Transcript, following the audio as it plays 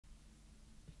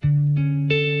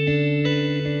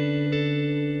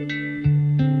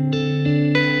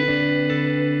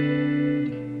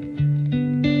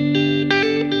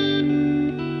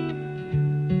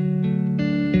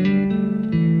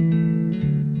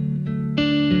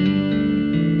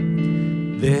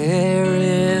There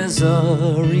is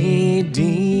a Redeemer,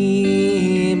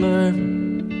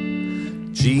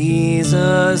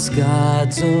 Jesus,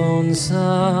 God's own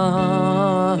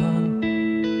Son,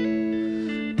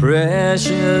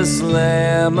 precious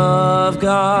Lamb of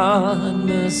God,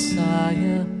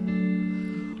 Messiah,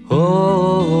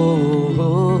 Holy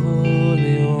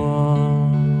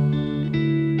One.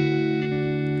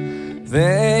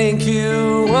 Thank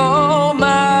you, oh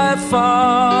my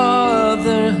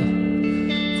Father,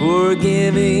 for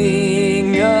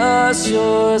giving us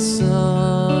your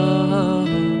Son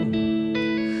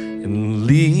and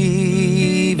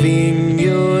leaving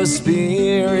your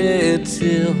Spirit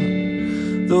till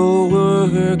the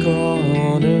work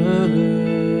on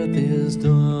earth is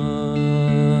done.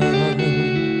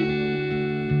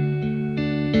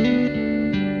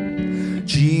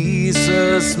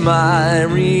 Jesus, my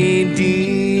Redeemer,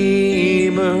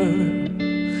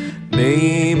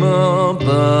 name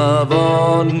above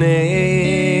all names,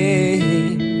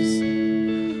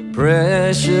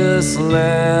 precious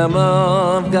Lamb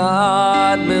of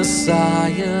God,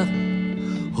 Messiah,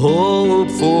 hope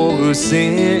for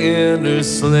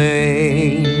sinners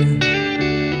slain.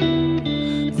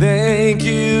 Thank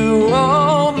you,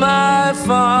 oh my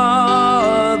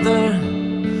Father,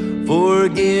 for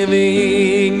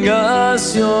giving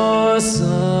us your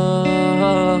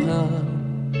Son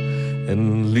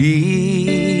and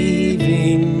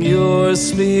leaving your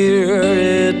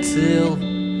Spirit till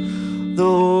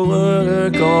the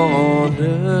work on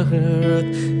earth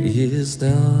is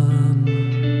done.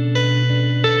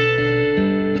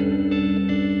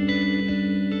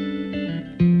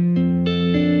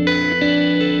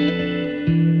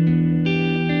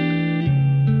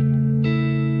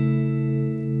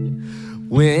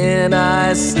 When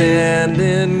I stand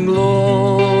in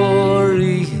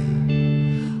glory,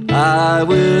 I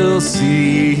will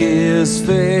see His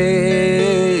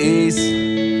face,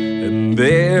 and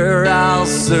there I'll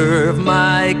serve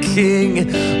my King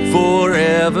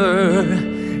forever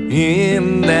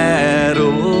in that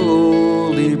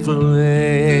holy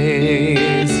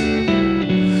place.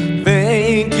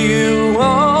 Thank you,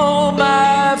 oh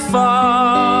my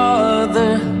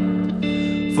Father,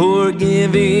 for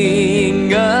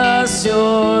giving us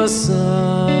your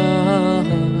Son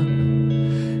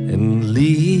and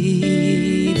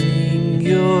leaving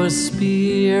your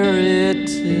Spirit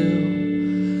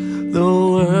till the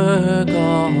work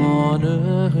on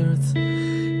earth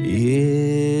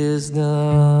is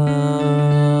done.